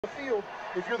the field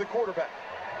if you're the quarterback.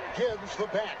 Gives the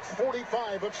back,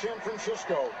 45 of San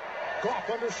Francisco. Goff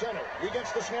under center. He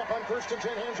gets the snap on first and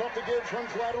 10, hands off to Gibbs,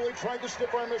 runs laterally, tried to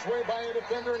stiff arm his way by a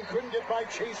defender and couldn't get by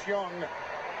Chase Young,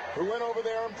 who went over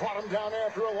there and brought him down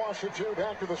after a loss of 2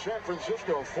 back to the San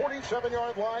Francisco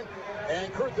 47-yard line.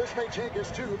 And Kurt, this may take us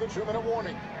to the 2-minute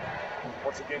warning.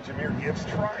 Once again, Jahmyr Gibbs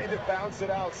trying to bounce it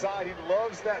outside. He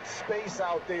loves that space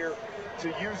out there to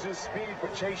use his speed.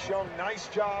 But Chase Young, nice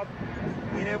job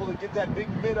being able to get that big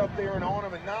mid up there and on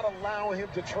him and not allow him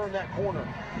to turn that corner.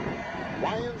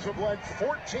 Lions have led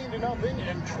 14-0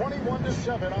 and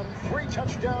 21-7 on 3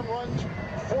 touchdown runs,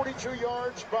 42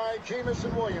 yards by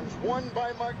Jamison Williams, 1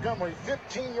 by Montgomery,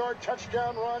 15-yard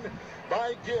touchdown run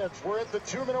by Gibbs. We're at the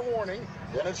 2-minute warning,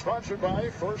 and it's sponsored by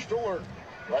First Alert.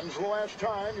 When's the last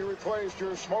time you replaced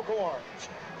your smoke alarms?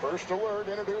 First Alert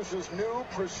introduces new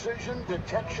precision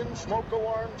detection smoke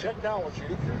alarm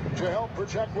technology to help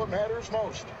protect what matters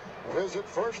most. Visit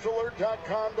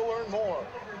firstalert.com to learn more.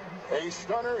 A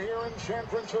stunner here in San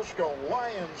Francisco.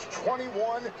 Lions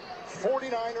 21,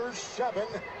 49ers 7.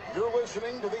 You're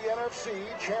listening to the NFC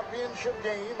Championship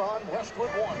game on Westwood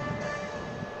One.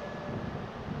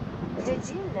 Did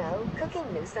you know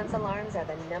cooking nuisance alarms are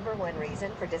the #1 reason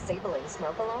for disabling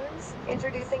smoke alarms?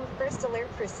 Introducing First Alert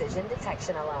Precision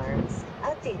Detection Alarms.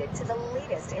 Updated to the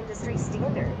latest industry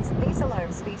standards, these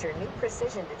alarms feature new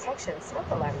precision detection smoke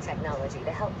alarm technology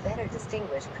to help better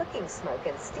distinguish cooking smoke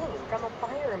and steam from a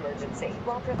fire emergency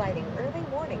while providing early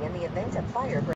warning in the event of fire.